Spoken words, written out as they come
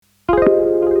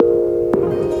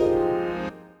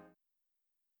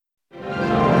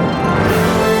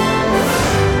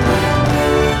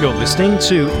listening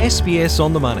to SBS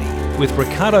On The Money with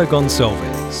Ricardo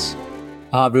Gonçalves.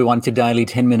 Hi everyone, to Daily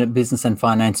 10-Minute Business and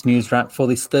Finance News Wrap for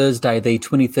this Thursday, the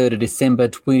 23rd of December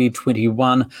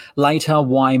 2021. Later,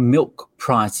 why milk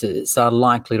prices are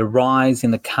likely to rise in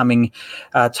the coming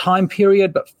time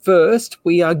period. But first,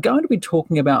 we are going to be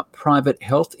talking about private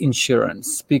health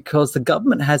insurance because the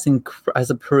government has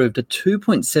approved a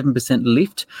 2.7%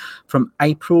 lift from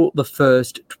April the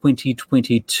 1st,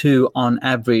 2022 on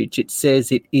average. It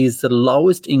says it is the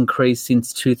lowest increase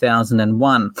since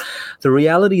 2001. The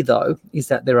reality, though, is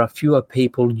that there are fewer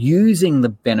people using the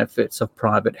benefits of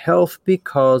private health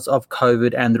because of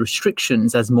COVID and the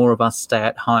restrictions as more of us stay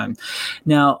at home.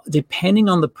 Now, depending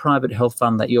on the private health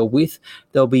fund that you're with,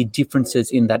 there'll be differences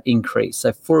in that increase.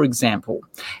 So, for example,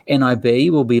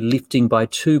 NIB will be lifting by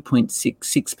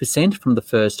 2.66% from the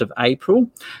 1st of April.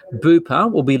 Bupa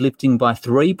will be lifting by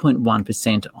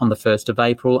 3.1% on the 1st of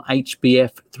April.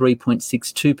 HBF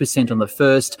 3.62% on the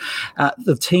 1st.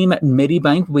 The team at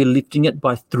Medibank will be lifting it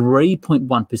by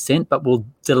 3.1%, but will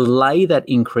delay that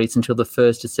increase until the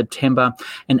 1st of September,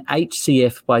 and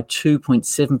HCF by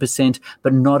 2.7%,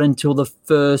 but not until the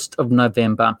 1st of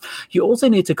November. You also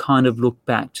need to kind of look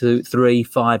back to 3,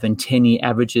 5 and 10-year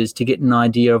averages to get an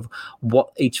idea of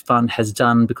what each fund has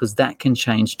done, because that can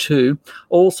change too.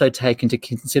 Also take into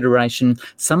consideration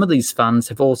some of these funds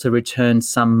have also returned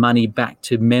some money back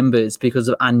to members because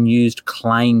of unused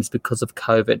claims because of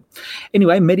COVID.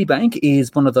 Anyway, Medibank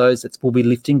is one of those that will be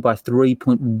lifting by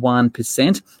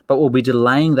 3.1%, but will be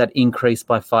delaying that increase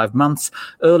by 5 months.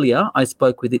 Earlier, I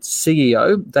spoke with its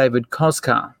CEO, David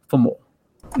Koczkar, for more.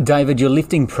 David, you're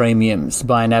lifting premiums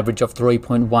by an average of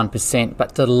 3.1%,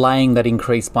 but delaying that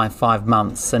increase by 5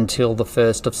 months until the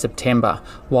 1st of September.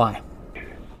 Why?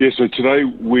 Yeah, so today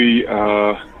we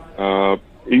are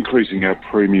increasing our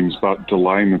premiums but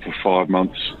delaying them for 5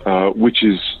 months, which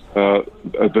is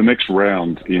the next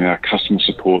round in our customer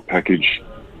support package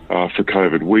for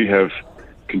COVID. We have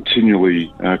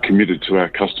continually committed to our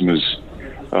customers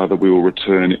that we will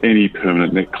return any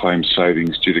permanent net claim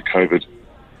savings due to COVID,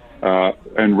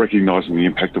 and recognising the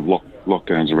impact of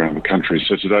lockdowns around the country.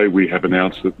 So today we have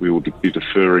announced that we will be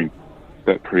deferring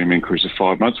that premium increase of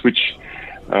 5 months, which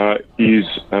is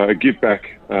a give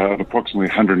back of approximately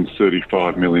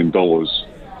 $135 million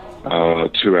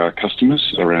to our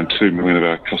customers. Around 2 million of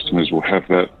our customers will have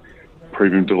that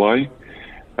premium delay.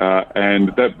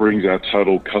 And that brings our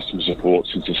total customer support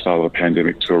since the start of the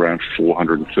pandemic to around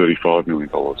 $435 million.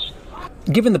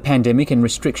 Given the pandemic and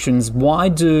restrictions, why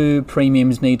do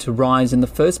premiums need to rise in the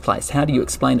first place? How do you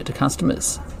explain it to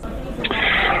customers?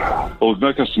 Well,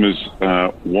 no customers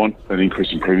want an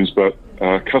increase in premiums, but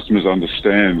customers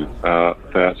understand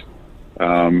that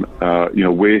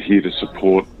we're here to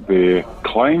support their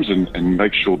claims and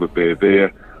make sure that they're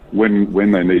there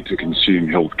when they need to consume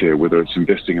healthcare, whether it's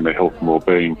investing in their health and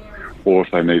well-being or if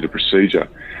they need a procedure.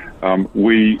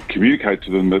 We communicate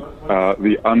to them that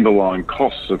the underlying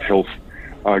costs of health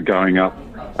are going up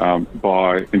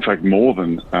by, in fact, more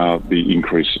than the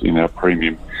increase in our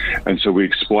premium. And so we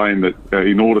explain that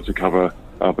in order to cover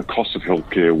the cost of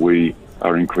healthcare, we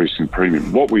are increasing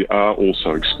premium. What we are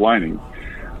also explaining,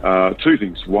 two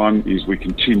things. One is we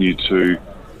continue to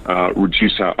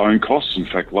reduce our own costs. In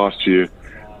fact, last year,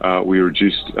 we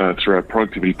reduced, through our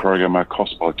productivity program, our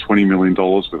cost by $20 million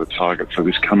with a target for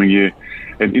this coming year.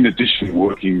 And in addition,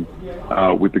 working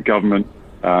with the government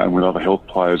and with other health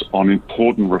players on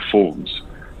important reforms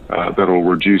that will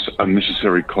reduce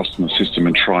unnecessary costs in the system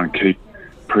and try and keep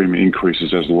premium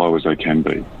increases as low as they can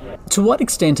be. To what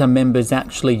extent are members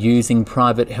actually using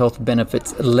private health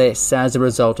benefits less as a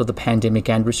result of the pandemic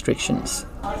and restrictions?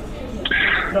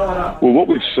 Well, what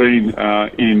we've seen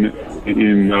in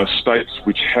states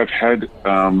which have had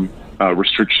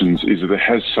restrictions is that there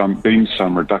has been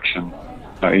some reduction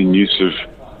in use of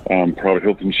private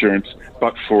health insurance,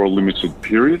 but for a limited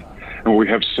period. And what we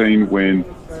have seen when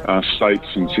states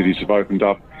and cities have opened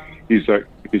up is that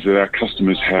our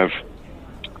customers have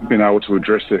been able to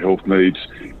address their health needs,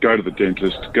 go to the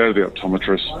dentist, go to the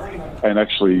optometrist, and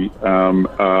actually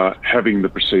having the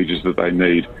procedures that they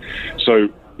need. So,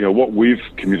 what we've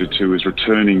committed to is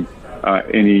returning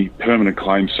any permanent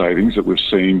claim savings that we've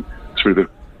seen through the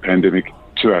pandemic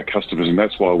to our customers, and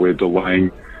that's why we're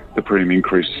delaying the premium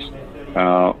increase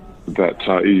that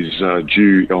is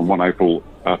due on 1 April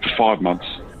for 5 months,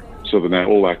 so that now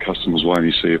all our customers will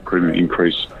only see a premium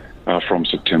increase from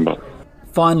September.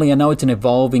 Finally, I know it's an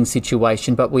evolving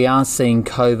situation, but we are seeing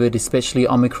COVID, especially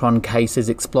Omicron cases,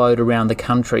 explode around the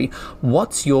country.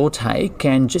 What's your take,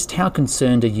 and just how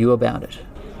concerned are you about it?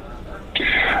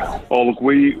 Oh, look,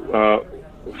 we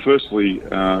firstly,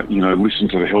 listen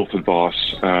to the health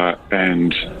advice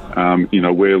and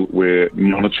we're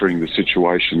monitoring the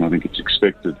situation. I think it's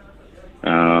expected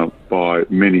by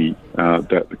many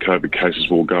that the COVID cases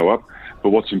will go up. But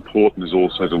what's important is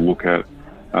also to look at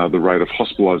the rate of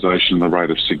hospitalisation and the rate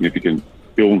of significant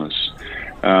illness.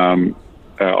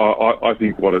 I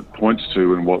think what it points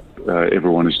to and what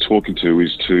everyone is talking to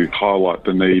is to highlight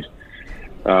the need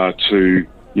to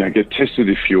get tested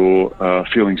if you're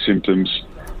feeling symptoms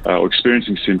or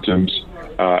experiencing symptoms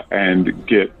and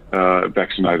get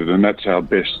vaccinated. And that's our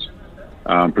best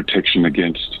protection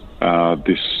against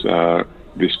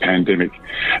this pandemic.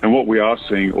 And what we are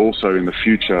seeing also in the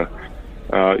future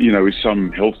is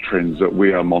some health trends that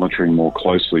we are monitoring more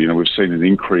closely. We've seen an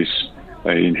increase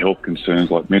in health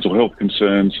concerns like mental health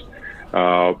concerns.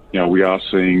 We are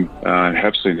seeing and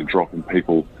have seen a drop in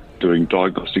people doing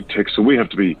diagnostic tests. So we have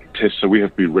to be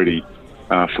ready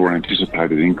for an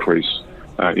anticipated increase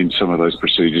in some of those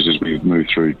procedures as we move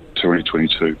through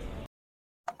 2022.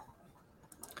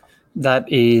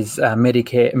 That is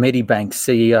Medibank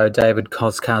CEO David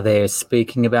Koczkar there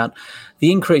speaking about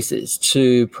the increases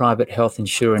to private health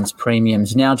insurance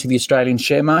premiums. Now to the Australian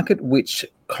share market, which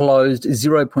closed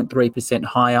 0.3%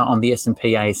 higher on the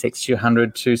S&P ASX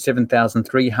 200 to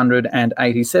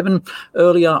 7,387.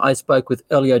 Earlier, I spoke with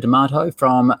Elio D'Amato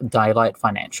from Daylight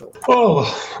Financial.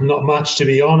 Oh, not much, to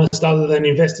be honest, other than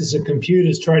investors and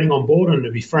computers trading on board. And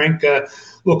to be frank,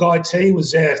 look, IT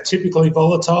was typically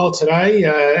volatile today,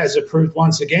 as it proved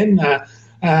once again.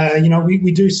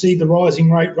 We do see the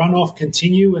rising rate runoff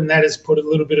continue, and that has put a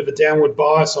little bit of a downward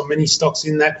bias on many stocks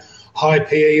in that high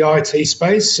PE IT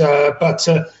space. But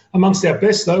amongst our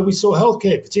best, though, we saw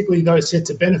healthcare, particularly those set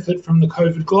to benefit from the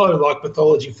COVID glow, like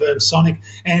pathology firm Sonic.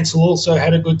 Ansell also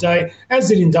had a good day, as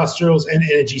did industrials and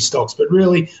energy stocks. But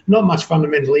really, not much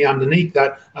fundamentally underneath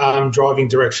that driving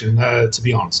direction, to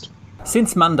be honest.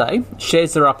 Since Monday,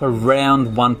 shares are up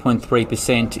around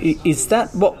 1.3%. Is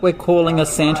that what we're calling a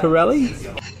Santa rally?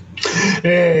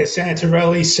 Yeah, Santa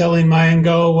rally, sell in May and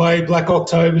go away, Black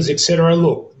Octobers, etc.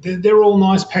 Look, they're all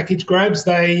nice package grabs.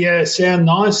 They sound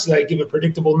nice. They give a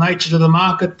predictable nature to the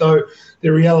market, though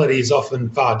the reality is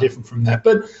often far different from that.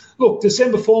 But look,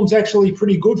 December form's actually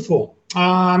pretty good form.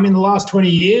 In the last 20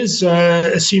 years,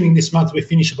 assuming this month we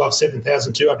finish above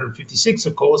 7,256,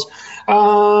 of course,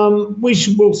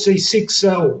 we'll see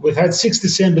we've had 6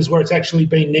 Decembers where it's actually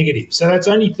been negative. So that's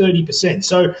only 30%.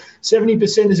 So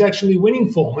 70% is actually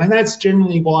winning form. And that's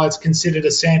generally why it's considered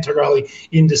a Santa rally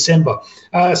in December.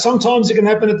 Sometimes it can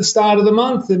happen at the start of the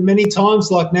month, and many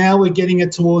times, like now, we're getting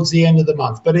it towards the end of the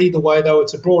month. But either way, though,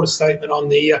 it's a broader statement on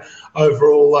the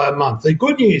overall month. The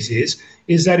good news is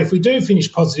that if we do finish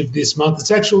positive this month,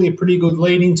 it's actually a pretty good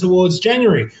lead-in towards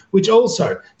January, which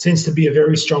also tends to be a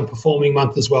very strong performing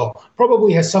month as well.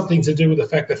 Probably has something to do with the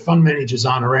fact that fund managers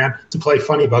aren't around to play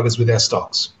funny buggers with our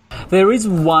stocks. There is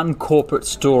one corporate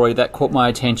story that caught my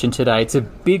attention today. It's a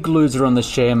big loser on the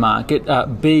share market,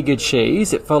 Bega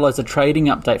Cheese. It follows a trading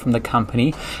update from the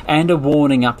company and a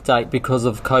warning update because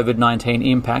of COVID-19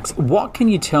 impacts. What can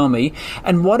you tell me?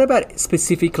 And what about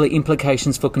specifically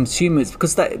implications for consumers?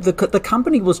 Because the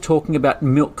company was talking about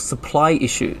milk supply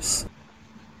issues.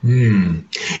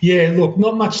 Yeah, look,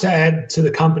 not much to add to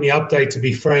the company update, to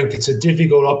be frank. It's a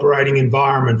difficult operating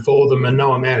environment for them, and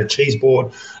no amount of cheese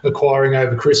board acquiring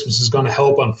over Christmas is going to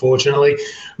help, unfortunately.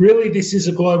 Really, this is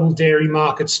a global dairy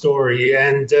market story,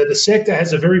 and the sector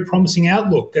has a very promising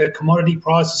outlook. Commodity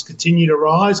prices continue to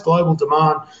rise. Global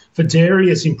demand for dairy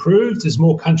has improved as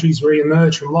more countries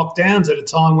re-emerge from lockdowns at a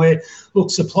time where, look,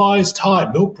 supply is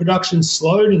tight. Milk production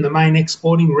slowed in the main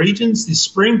exporting regions this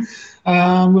spring.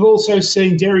 We've also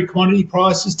seen dairy commodity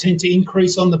prices tend to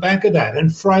increase on the back of that.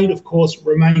 And freight, of course,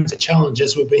 remains a challenge,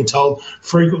 as we've been told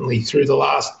frequently through the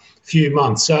last few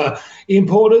months.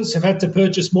 Importers have had to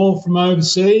purchase more from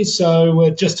overseas, so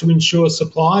just to ensure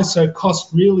supply. So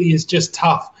cost really is just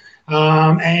tough.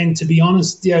 And to be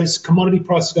honest, commodity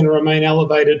prices are going to remain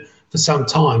elevated for some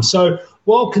time. So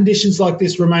while conditions like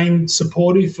this remain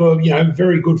supportive for,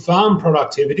 very good farm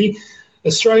productivity,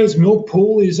 Australia's milk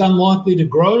pool is unlikely to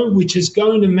grow, which is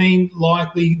going to mean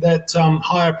likely that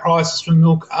higher prices for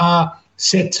milk are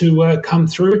set to come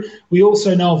through. We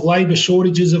also know of labour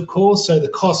shortages, of course, so the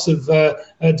cost of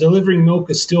delivering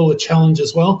milk is still a challenge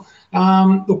as well.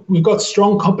 Look, we've got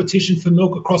strong competition for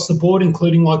milk across the board,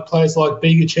 including players like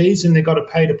Bega Cheese, and they've got to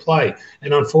pay to play.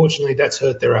 And unfortunately, that's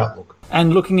hurt their outlook.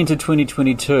 And looking into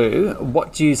 2022,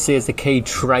 what do you see as the key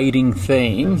trading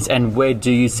themes, and where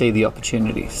do you see the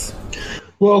opportunities?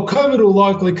 Well, COVID will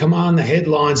likely command the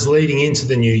headlines leading into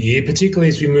the new year, particularly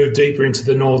as we move deeper into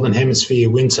the Northern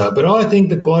Hemisphere winter. But I think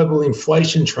the global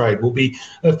inflation trade will be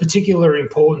of particular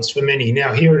importance for many.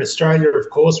 Now, here in Australia, of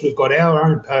course, we've got our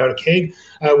own powder keg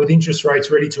with interest rates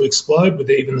ready to explode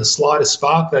with even the slightest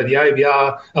spark, though the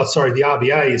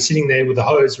RBA is sitting there with a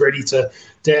hose ready to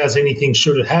douse anything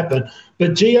should it happen.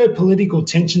 But geopolitical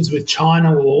tensions with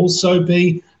China will also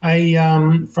be a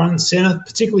front and centre,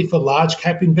 particularly for large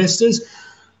cap investors.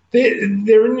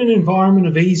 They're in an environment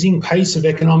of easing pace of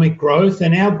economic growth,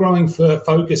 and our growing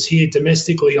focus here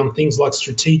domestically on things like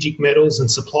strategic metals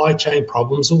and supply chain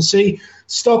problems will see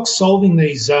stocks solving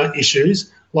these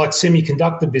issues, like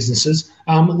semiconductor businesses,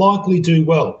 likely do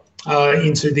well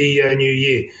into the new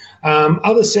year.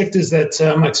 Other sectors that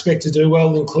I expect to do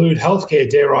well include healthcare,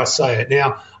 dare I say it.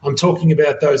 Now, I'm talking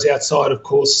about those outside, of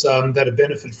course, that have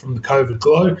benefited from the COVID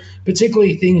glow,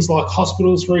 particularly things like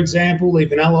hospitals, for example,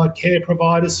 even allied care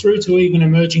providers, through to even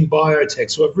emerging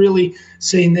biotechs who have really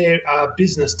seen their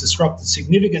business disrupted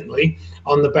significantly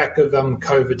on the back of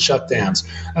COVID shutdowns.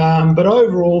 But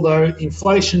overall, though,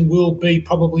 inflation will be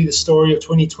probably the story of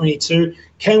 2022.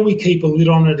 Can we keep a lid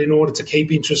on it in order to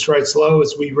keep interest rates low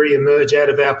as we re-emerge out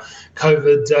of our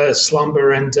COVID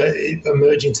slumber and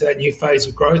emerge into that new phase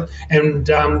of growth? And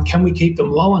can we keep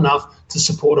them low enough to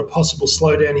support a possible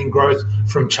slowdown in growth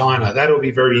from China? That'll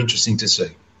be very interesting to see.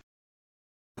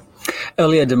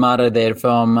 Elliot D'Amato there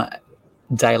from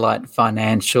Daylight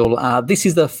Financial. This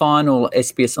is the final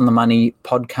SBS On The Money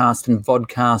podcast and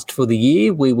vodcast for the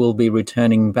year. We will be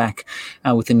returning back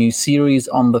with a new series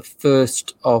on the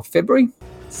 1st of February.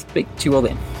 Speak to you all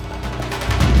then.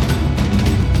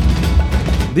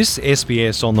 This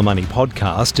SBS On The Money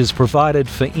podcast is provided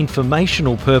for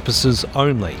informational purposes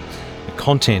only. The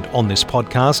content on this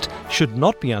podcast should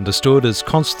not be understood as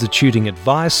constituting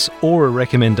advice or a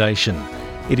recommendation.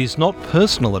 It is not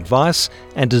personal advice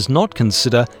and does not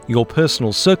consider your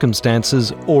personal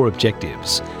circumstances or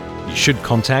objectives. You should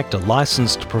contact a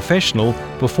licensed professional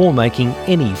before making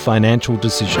any financial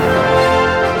decision.